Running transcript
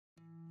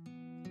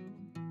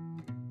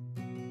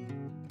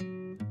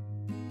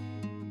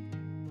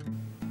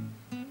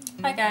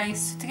Hi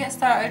guys, to get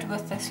started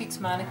with this week's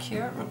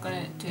manicure we're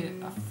going to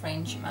do a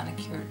French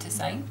manicure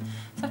design.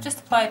 So I've just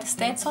applied a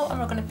stencil and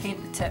we're going to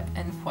paint the tip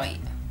in white.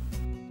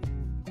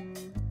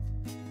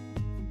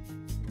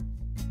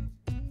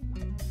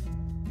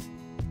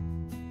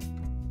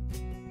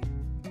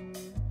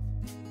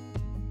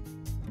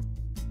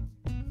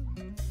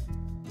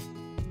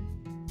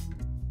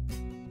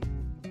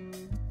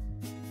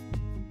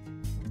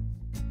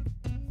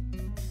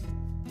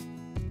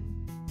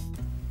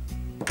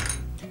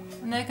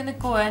 I'm now going to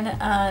go in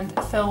and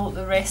fill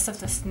the rest of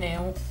this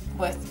nail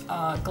with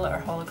a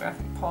glitter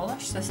holographic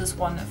polish. This is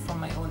one from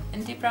my own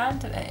indie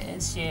brand. It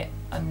is yet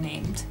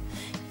unnamed.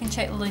 You can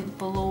check the link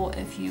below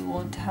if you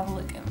want to have a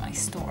look at my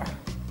store.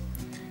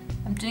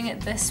 I'm doing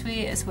it this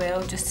way as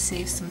well just to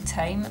save some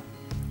time.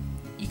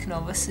 You can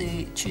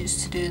obviously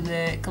choose to do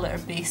the glitter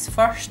base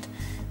first,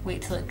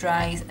 wait till it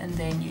dries and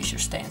then use your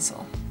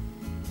stencil.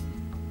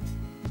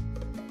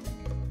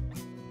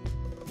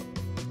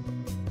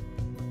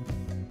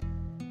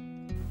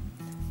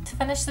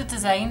 To finish the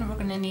design we're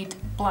going to need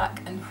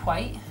black and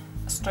white,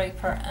 a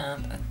striper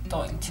and a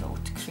dotting tool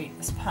to create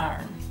this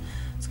pattern.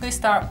 So I'm going to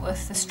start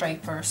with the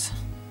stripers.